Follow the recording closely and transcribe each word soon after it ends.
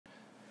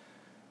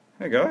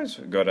Hey guys,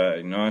 I've got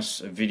a nice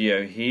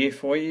video here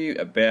for you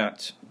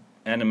about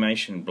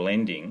animation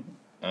blending.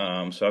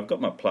 So I've got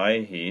my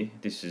player here.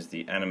 This is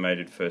the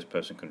animated first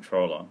person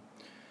controller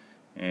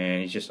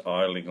and he's just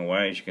idling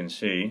away, as you can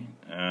see.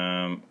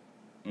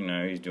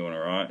 He's doing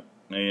alright.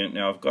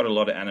 Now I've got a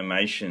lot of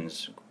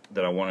animations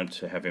that I wanted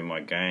to have in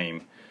my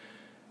game,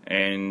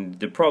 and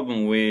the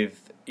problem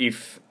with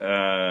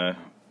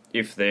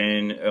if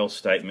then, else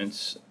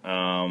statements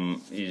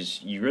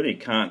is you really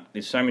can't,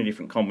 there's so many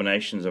different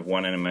combinations of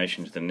one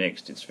animation to the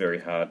next, it's very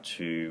hard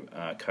to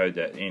code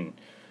that in.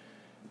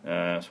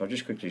 So I'll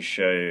just quickly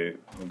show you,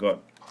 we've got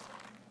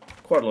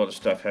quite a lot of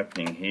stuff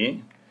happening here.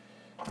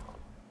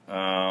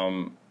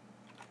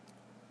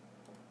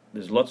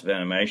 There's lots of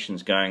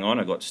animations going on.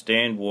 I've got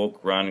stand,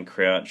 walk, run,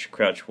 crouch,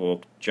 crouch,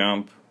 walk,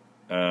 jump.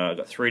 I've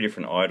got 3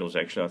 different idles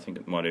actually, I think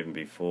it might even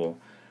be 4.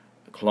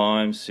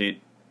 Climb, sit,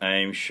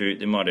 aim, shoot.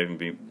 There might even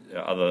be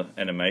other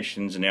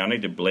animations. And now I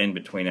need to blend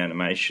between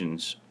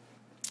animations.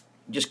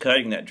 Just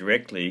coding that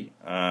directly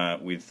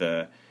with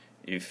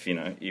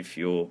if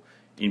your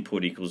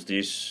input equals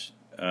this,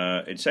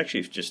 it's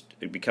actually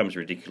it becomes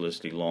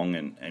ridiculously long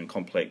and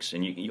complex,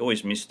 and you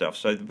always miss stuff.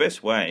 So the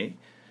best way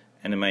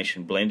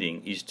animation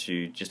blending is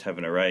to just have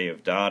an array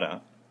of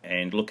data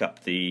and look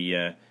up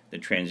the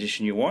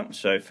transition you want.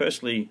 So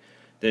firstly,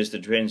 there's the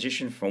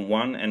transition from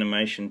one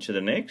animation to the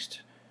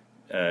next.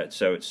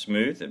 So it's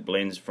smooth, it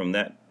blends from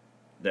that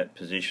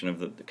position of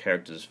the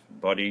character's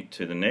body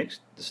to the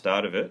next, the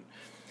start of it.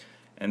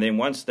 And then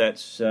once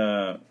that's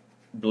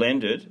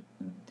blended,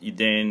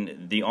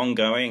 then the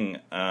ongoing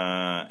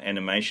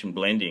animation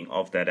blending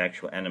of that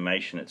actual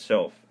animation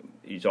itself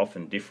is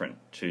often different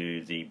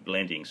to the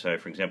blending. So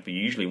for example, you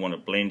usually want a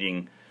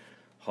blending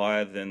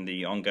higher than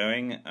the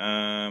ongoing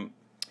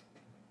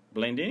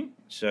blending.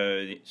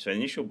 So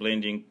initial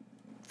blending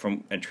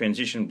from a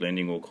transition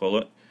blending, we'll call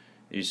it,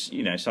 is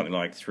something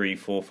like 300,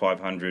 400,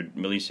 500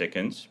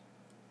 milliseconds.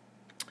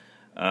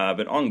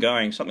 But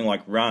ongoing, something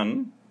like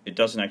run, it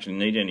doesn't actually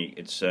need any.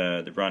 It's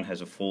the run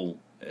has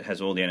it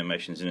has all the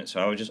animations in it.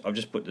 So I've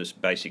just put this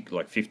basic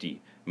like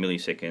 50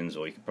 milliseconds,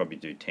 or you could probably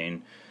do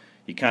 10.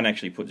 You can't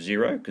actually put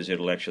 0 because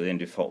it'll actually then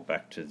default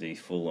back to the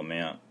full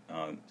amount,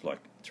 like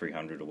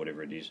 300 or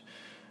whatever it is.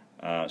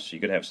 So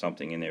you've got to have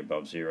something in there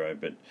above 0.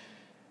 But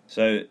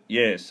so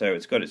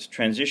it's got its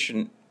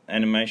transition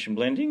animation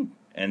blending,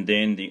 and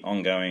then the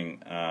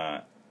ongoing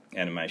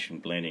animation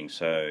blending.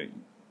 So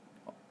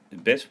the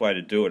best way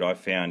to do it, I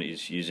found,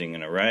 is using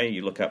an array.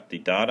 You look up the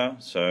data.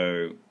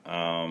 So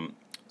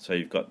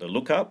you've got the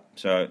lookup.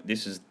 So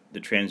this is the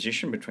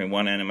transition between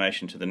one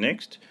animation to the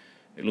next.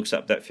 It looks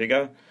up that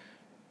figure.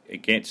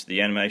 It gets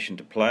the animation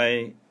to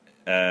play.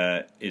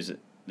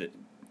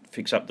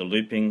 Fix up the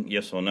looping,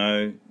 yes or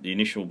no, the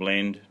initial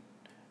blend,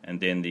 and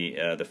then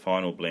the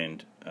final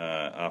blend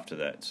after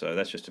that. So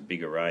that's just a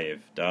big array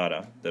of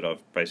data that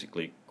I've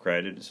basically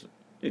created.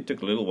 It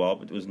took a little while,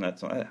 but it's not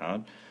that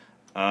hard.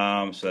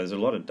 So there's a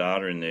lot of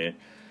data in there.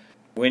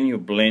 When you're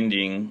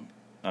blending,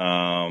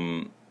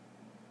 where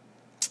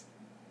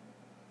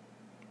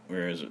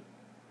is it?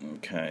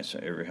 Okay, so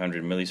every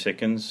 100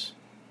 milliseconds.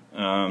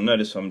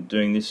 Notice I'm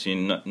doing this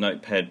in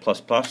Notepad++.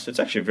 It's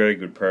actually a very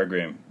good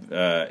program.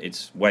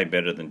 It's way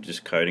better than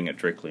just coding it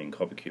directly in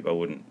CopperCube.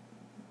 I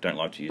don't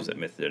like to use that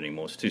method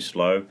anymore. It's too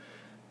slow,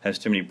 has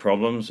too many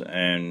problems,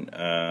 and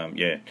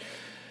it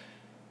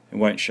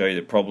won't show you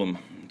the problem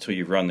until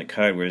you've run the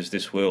code, whereas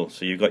this will.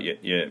 So you've got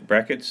your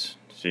brackets,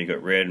 so you've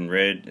got red and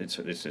red.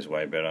 This is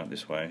way better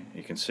this way.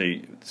 You can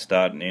see the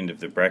start and end of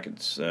the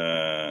brackets,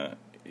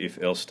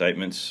 if else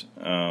statements.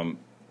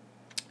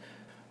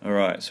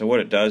 Alright, so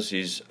what it does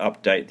is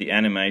update the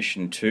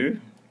animation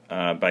to,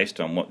 based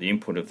on what the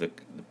input of the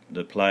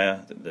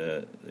player,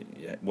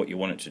 what you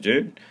want it to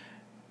do.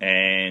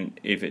 And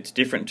if it's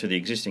different to the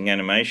existing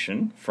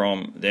animation,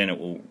 then it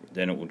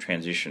will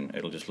transition.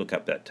 It'll just look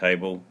up that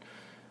table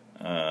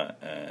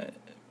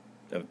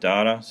of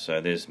data. So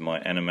there's my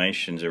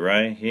animations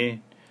array here,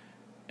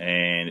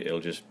 and it'll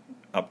just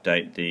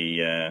update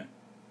the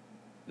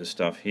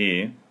stuff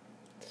here,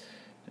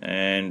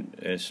 and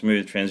a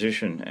smooth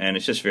transition. And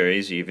it's just very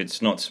easy. If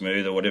it's not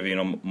smooth or whatever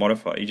you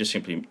modify, you just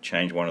simply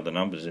change one of the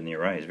numbers in the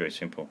array. It's very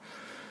simple.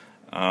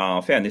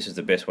 I found this is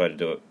the best way to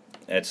do it.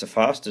 It's the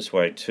fastest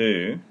way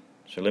too.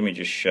 So let me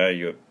just show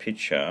you a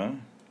picture.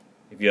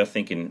 If you're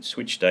thinking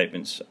switch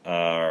statements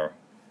are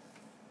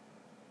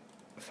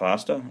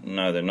faster,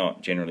 no, they're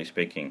not, generally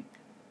speaking.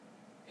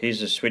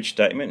 Here's a switch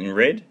statement in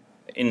red.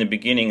 In the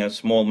beginning, a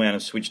small amount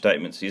of switch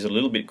statements is a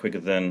little bit quicker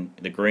than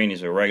the green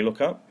is array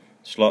lookup,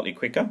 slightly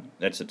quicker.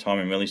 That's the time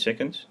in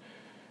milliseconds.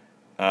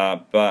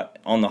 But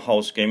on the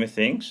whole scheme of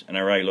things, an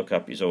array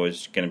lookup is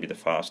always going to be the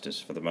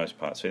fastest for the most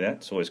part. See that?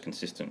 It's always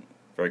consistent,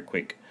 very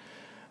quick.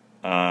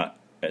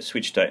 A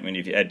switch statement,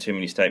 if you add too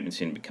many statements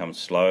in, it becomes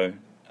slow.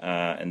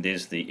 And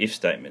there's the if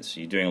statements. So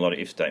you're doing a lot of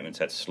if statements,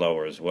 that's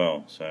slower as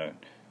well. So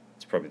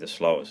it's probably the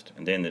slowest.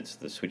 And then it's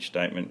the switch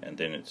statement, and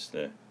then it's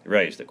the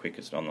array is the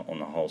quickest on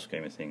the whole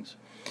scheme of things.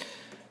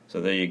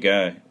 So there you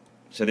go.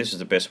 So this is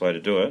the best way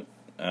to do it.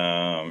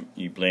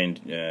 You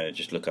blend,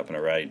 just look up an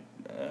array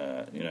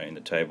you know, in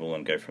the table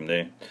and go from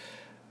there.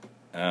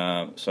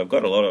 So I've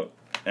got a lot of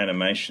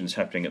animations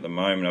happening at the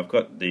moment. I've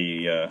got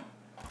the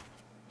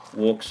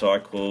walk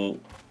cycle,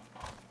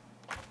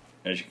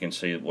 as you can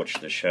see, watch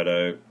the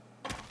shadow.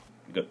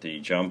 I've got the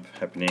jump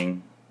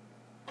happening.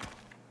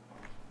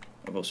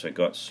 I've also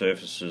got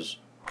surfaces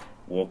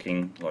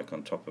walking, like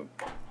on top of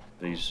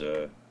these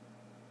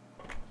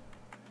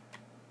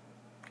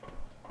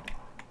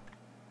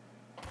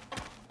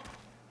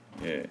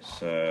yeah,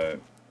 so,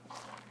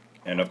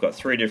 and I've got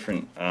 3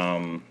 different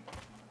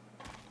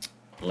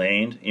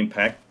land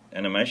impact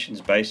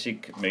animations: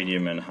 basic,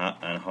 medium, and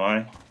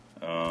high.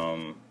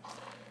 So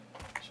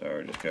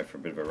I'll just go for a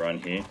bit of a run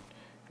here. You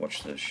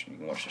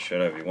can watch the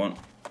shadow if you want.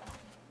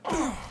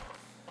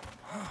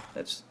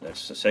 That's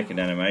the second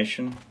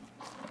animation.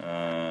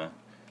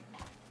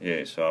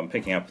 Yeah, so I'm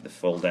picking up the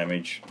fall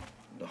damage,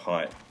 the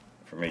height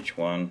from each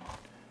one.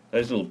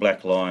 Those little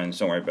black lines,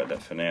 don't worry about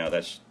that for now.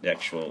 That's the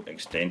actual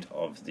extent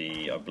of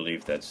the, I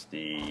believe that's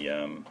the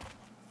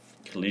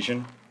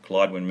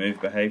collide when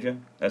move behavior.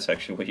 That's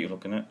actually what you're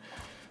looking at.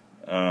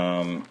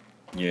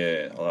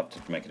 Yeah, I'll have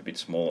to make it a bit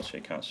smaller so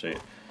you can't see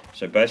it.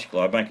 So basically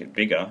I make it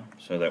bigger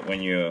so that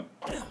when you're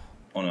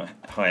on a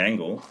high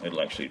angle,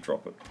 it'll actually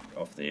drop it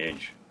off the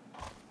edge.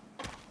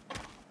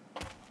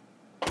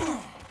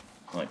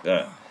 Like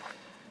that.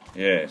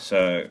 Yeah,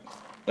 so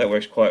that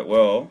works quite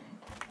well.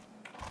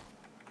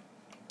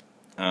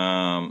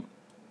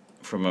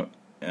 From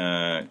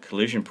a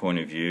collision point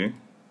of view,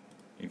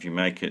 if you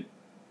make it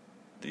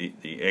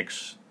the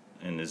X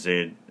and the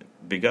Z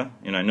bigger,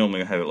 you know,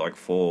 normally I have it like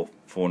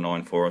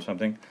 494 or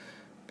something,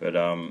 but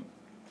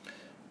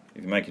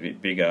if you make it a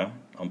bit bigger,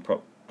 I'll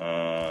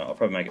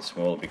probably make it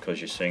smaller, because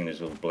you're seeing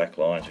these little black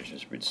lines, which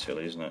is a bit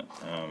silly, isn't it?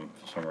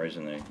 For some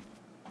reason they're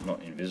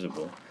not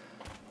invisible.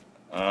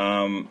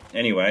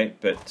 Anyway,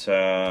 but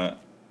so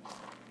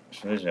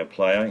there's our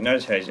player. You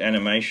notice how his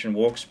animation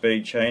walk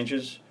speed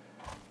changes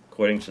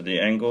according to the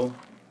angle.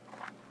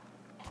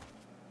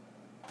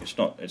 It's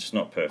not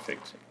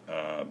perfect,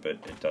 but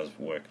it does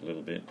work a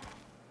little bit,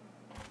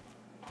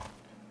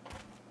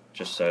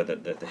 just so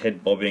that the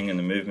head bobbing and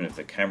the movement of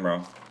the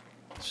camera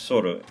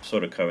sort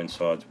of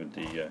coincides with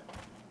the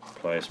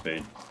player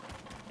speed.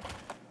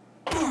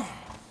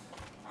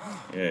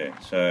 Yeah,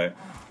 so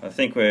I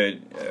think we're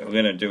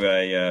going to do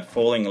a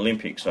falling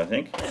Olympics, I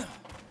think.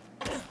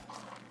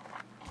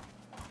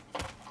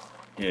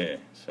 Yeah,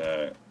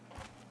 so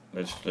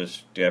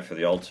let's go for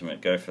the ultimate,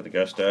 go for the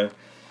gusto.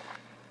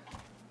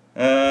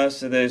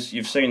 So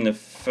you've seen the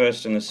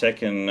first and the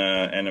second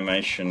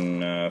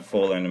animation,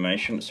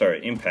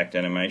 impact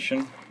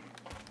animation.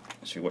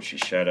 So you watch your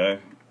shadow.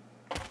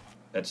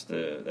 That's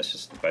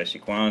just the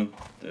basic one.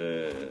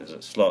 There's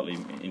a slightly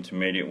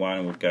intermediate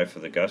one. We'll go for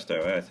the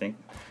gusto, I think.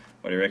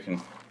 What do you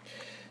reckon?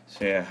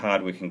 See how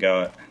hard we can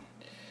go at.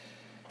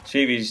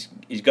 See if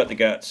he's got the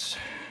guts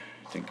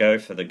to go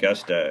for the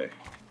gusto.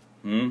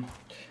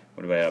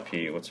 What about up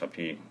here? What's up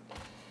here?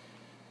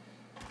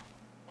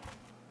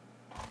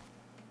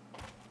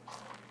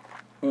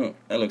 Oh,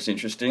 that looks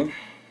interesting.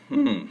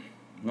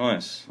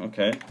 Nice.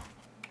 Okay.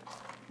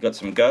 Got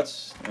some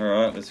guts.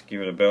 Alright, let's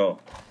give it a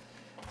bell.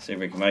 See if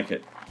we can make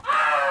it.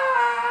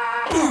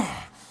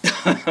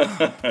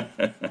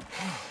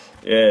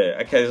 Yeah,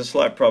 okay, there's a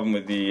slight problem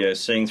with the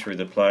seeing through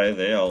the player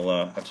there.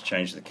 I'll have to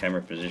change the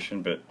camera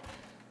position, but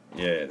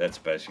yeah, that's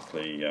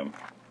basically,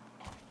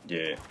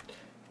 yeah,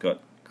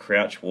 got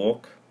crouch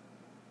walk.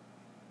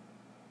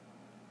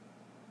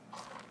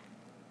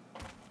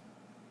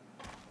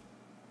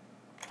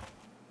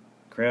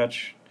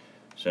 Crouch.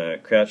 So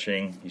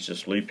crouching, he's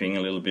just looping a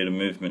little bit of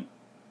movement.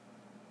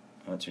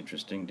 Oh, that's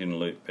interesting, didn't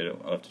loop, but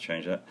I'll have to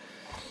change that.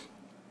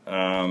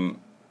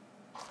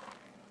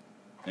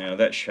 Now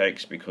that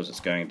shakes because it's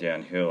going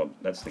downhill.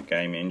 That's the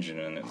game engine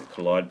and the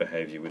collide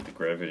behavior with the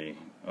gravity.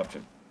 I have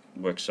to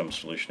work some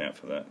solution out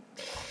for that.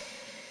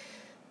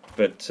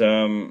 But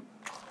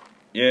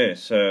yeah,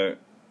 so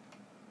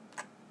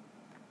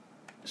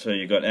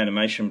you got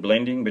animation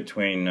blending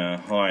between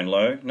high and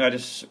low.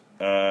 Notice,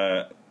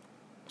 so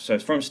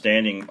from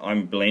standing,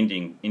 I'm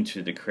blending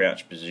into the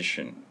crouch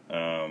position.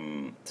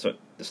 So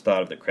the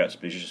start of the crouch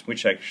position,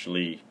 which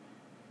actually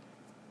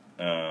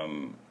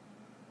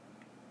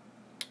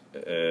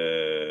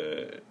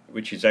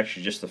which is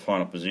actually just the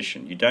final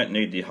position. You don't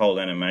need the whole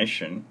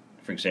animation,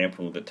 for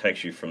example, that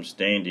takes you from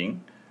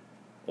standing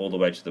all the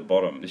way to the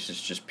bottom. This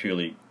is just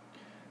purely,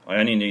 I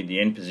only need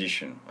the end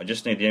position. I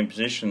just need the end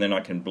position, then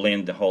I can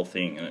blend the whole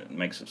thing, and it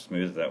makes it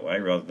smoother that way,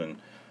 rather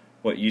than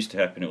what used to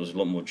happen. It was a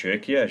lot more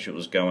jerky as it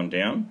was going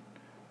down,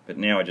 but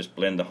now I just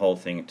blend the whole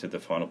thing into the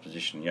final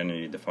position. You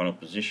only need the final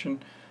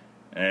position,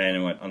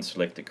 and when I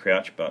unselect the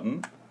crouch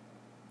button,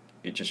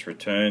 it just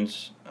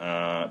returns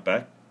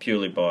back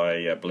purely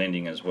by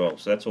blending as well.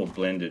 So that's all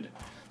blended.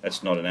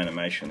 That's not an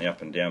animation, the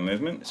up and down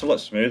movement. It's a lot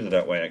smoother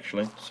that way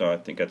actually, so I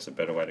think that's a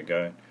better way to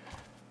go.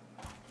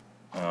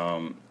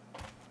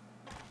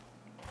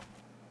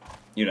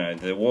 You know,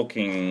 the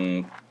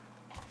walking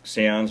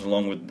sounds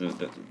along with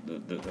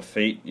the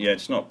feet, yeah,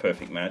 it's not a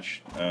perfect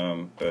match,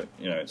 but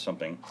you know, it's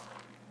something.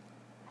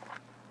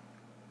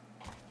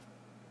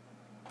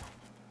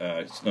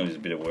 It's not as a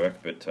bit of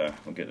work, but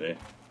we'll get there.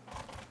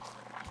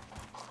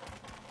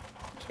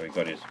 So he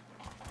got his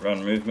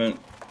run movement,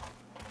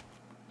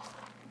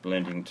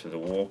 blending to the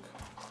walk.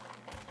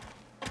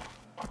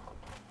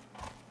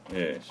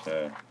 Yeah,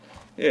 so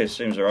yeah, it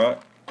seems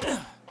alright.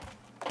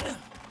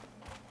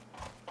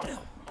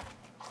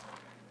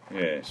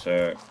 Yeah,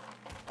 so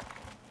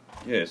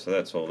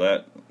that's all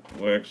that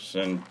works,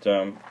 and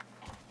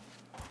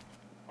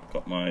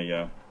got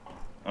my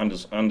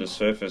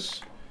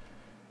undersurface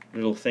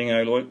little thing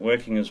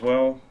working as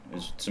well.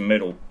 It's a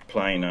metal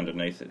plane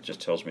underneath it, just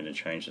tells me to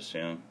change the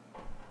sound.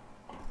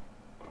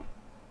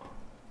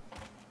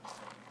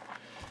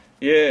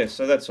 Yeah,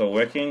 so that's all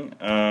working.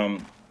 So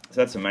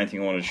that's the main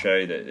thing I wanted to show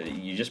you, that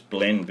you just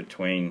blend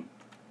between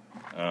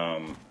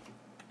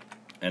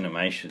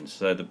animations.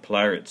 So the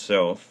player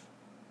itself,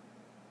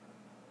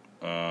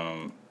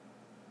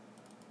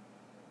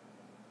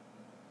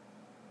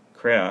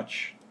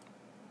 crouch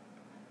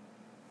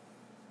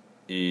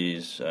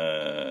is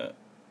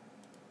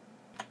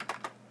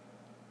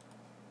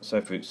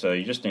so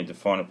you just need to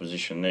find a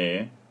position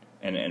there,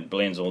 and it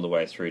blends all the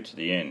way through to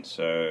the end.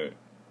 So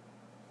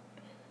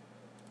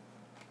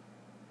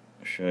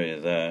I'll show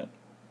you that.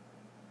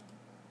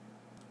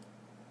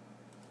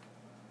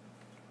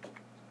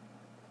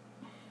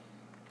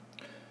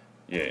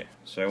 Yeah,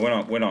 so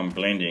when I'm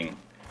blending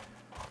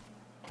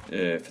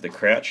for the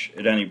crouch,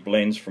 it only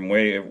blends from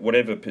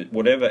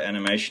whatever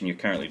animation you're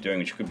currently doing,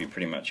 which could be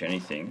pretty much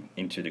anything,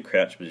 into the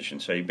crouch position.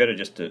 So you better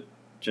just to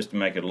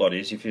make it a lot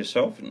easier for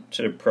yourself,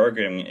 instead of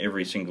programming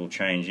every single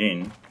change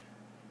in,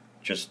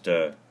 just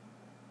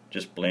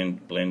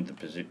blend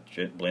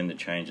the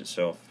change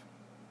itself.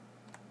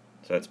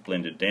 So that's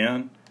blended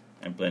down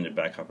and blended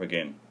back up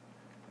again.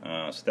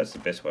 So that's the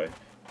best way.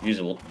 Use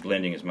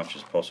blending as much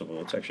as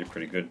possible. It's actually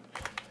pretty good.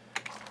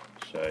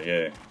 So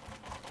yeah.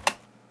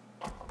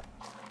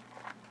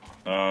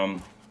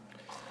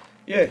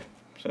 Yeah,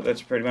 so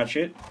that's pretty much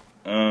it.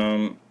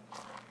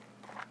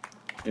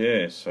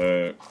 Yeah,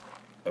 so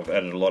I've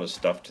added a lot of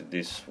stuff to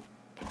this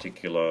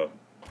particular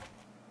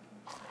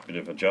bit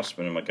of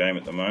adjustment in my game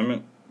at the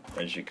moment.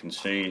 As you can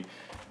see,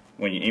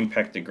 when you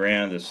impact the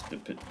ground,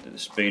 the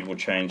speed will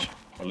change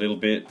a little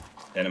bit,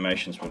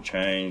 animations will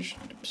change,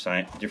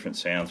 different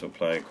sounds will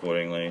play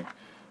accordingly.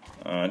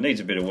 It needs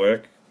a bit of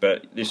work,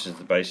 but this is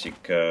the basic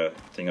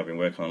thing I've been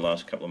working on the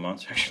last couple of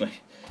months actually.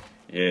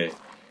 Yeah.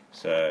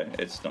 So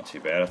it's not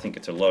too bad. I think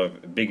it's a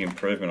big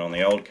improvement on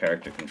the old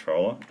character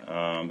controller,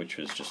 which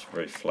was just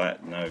very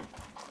flat, no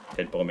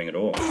head bombing at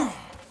all.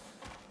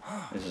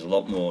 This is a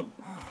lot more,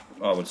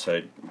 I would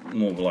say,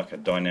 more like a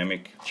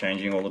dynamic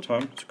changing all the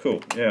time. It's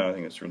cool. Yeah, I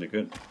think it's really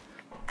good.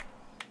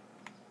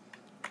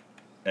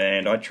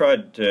 And I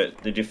tried the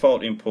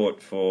default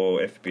import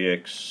for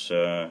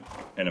FBX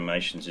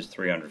animations is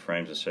 300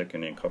 frames a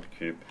second in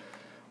CopperCube.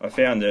 I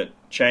found that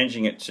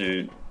changing it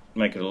to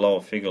make it a lower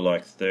figure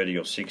like 30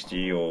 or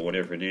 60 or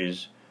whatever it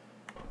is,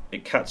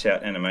 it cuts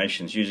out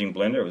animations. Using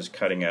Blender, it was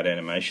cutting out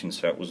animations,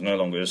 so it was no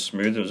longer as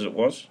smooth as it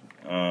was.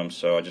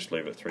 So I just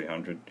leave it at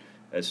 300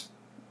 as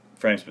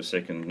frames per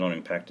second, not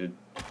impacted.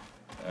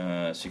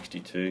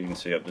 62, you can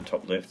see up the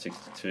top left,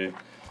 62.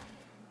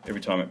 Every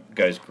time it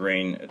goes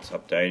green, it's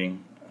updating.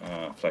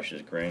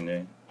 Flashes green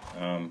there.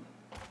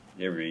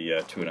 Every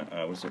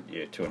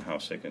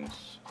 2.5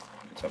 seconds,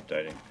 it's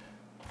updating.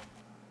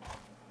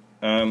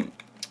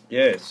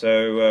 Yeah,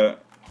 so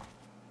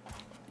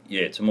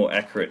yeah, it's a more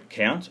accurate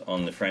count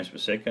on the frames per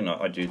second.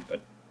 I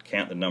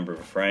count the number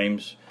of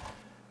frames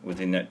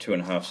within that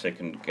 2.5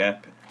 second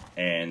gap,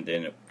 and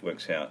then it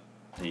works out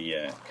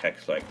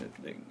calculate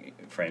the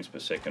frames per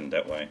second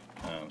that way.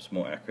 It's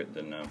more accurate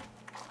than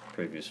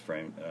previous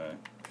frame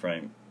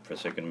per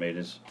second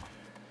meters.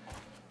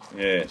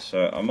 Yeah,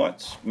 so I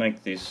might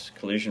make this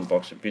collision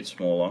box a bit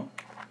smaller.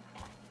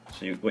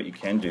 So what you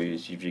can do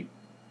is,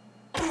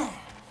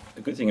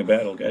 the good thing about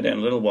it, it'll go down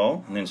a little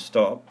while and then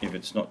stop if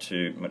it's not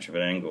too much of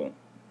an angle.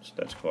 So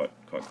that's quite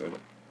good.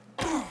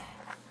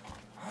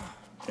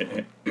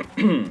 Yeah.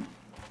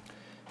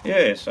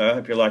 Yeah, so I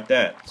hope you like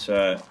that.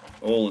 So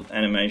all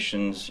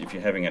animations, if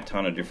you're having a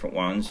ton of different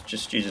ones,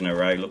 just use an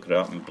array, look it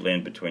up and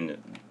blend between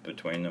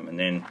them, and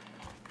then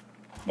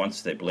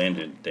once they're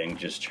blended, then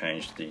just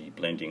change the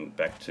blending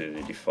back to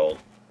the default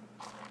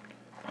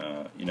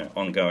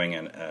ongoing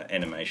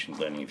animation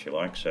blending, if you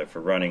like. So for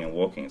running and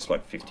walking, it's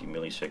like 50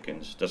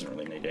 milliseconds. Doesn't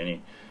really need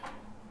any.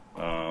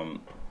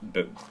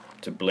 But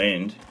to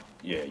blend,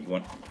 yeah, you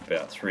want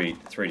about 3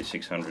 to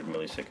 600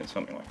 milliseconds,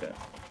 something like that.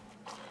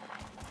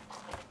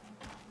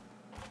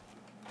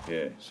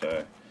 Yeah.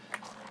 So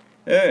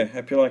yeah,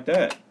 hope you like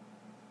that.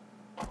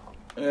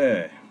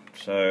 Yeah.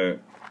 So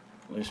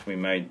at least we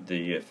made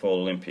the Fall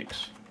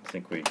Olympics. I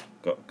think we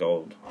got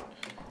gold.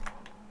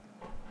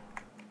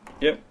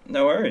 Yep.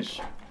 No worries.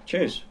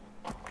 Cheers.